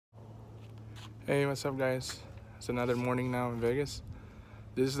Hey, what's up guys? It's another morning now in Vegas.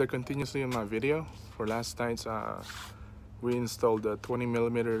 This is the continuously in my video. For last night's we installed the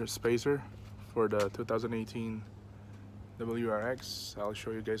 20mm spacer for the 2018 WRX. I'll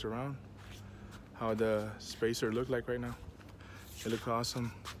show you guys around how the spacer look like right now. They look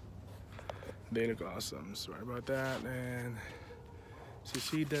awesome. They look awesome. Sorry about that. And so you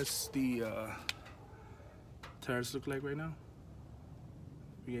see that's the tires look like right now.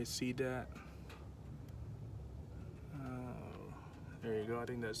 You guys see that? There you go. I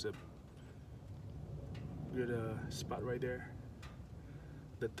think that's a good spot right there.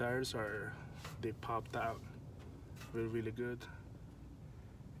 The tires they popped out really good.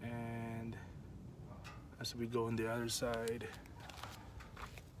 And as we go on the other side,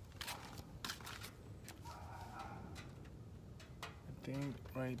 I think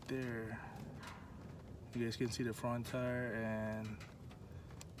right there you guys can see the front tire and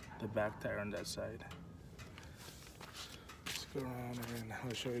the back tire on that side. Let's go around and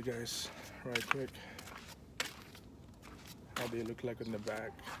I'll show you guys right quick how they look like on the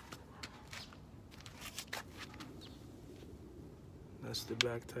back. That's the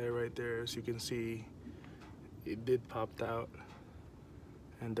back tire right there. As you can see, it did popped out,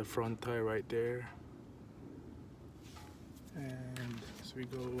 and the front tire right there. And as we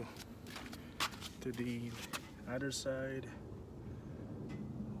go to the other side,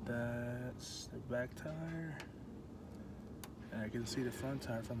 that's the back tire, and I can see the front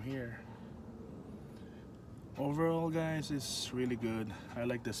tire from here. Overall guys, it's really good. I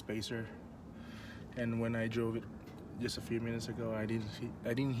like the spacer, and when I drove it just a few minutes ago, I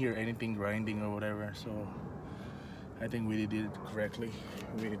didn't hear anything grinding or whatever, so I think we did it correctly.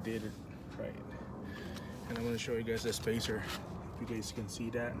 We did it right. And I'm going to show you guys the spacer. If you guys can see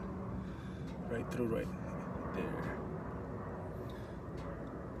that right through right there.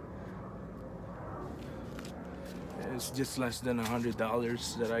 It's just less than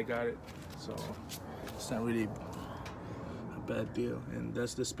 $100 that I got it, so it's not really a bad deal. And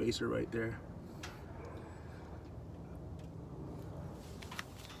that's the spacer right there.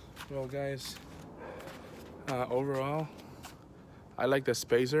 Well guys, overall I like the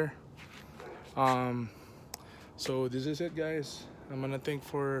spacer. So this is it guys. I'm gonna think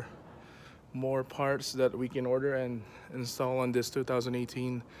for more parts that we can order and install on this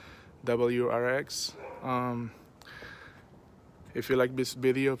 2018 WRX. If you like this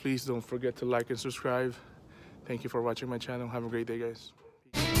video, please don't forget to like and subscribe. Thank you for watching my channel. Have a great day guys.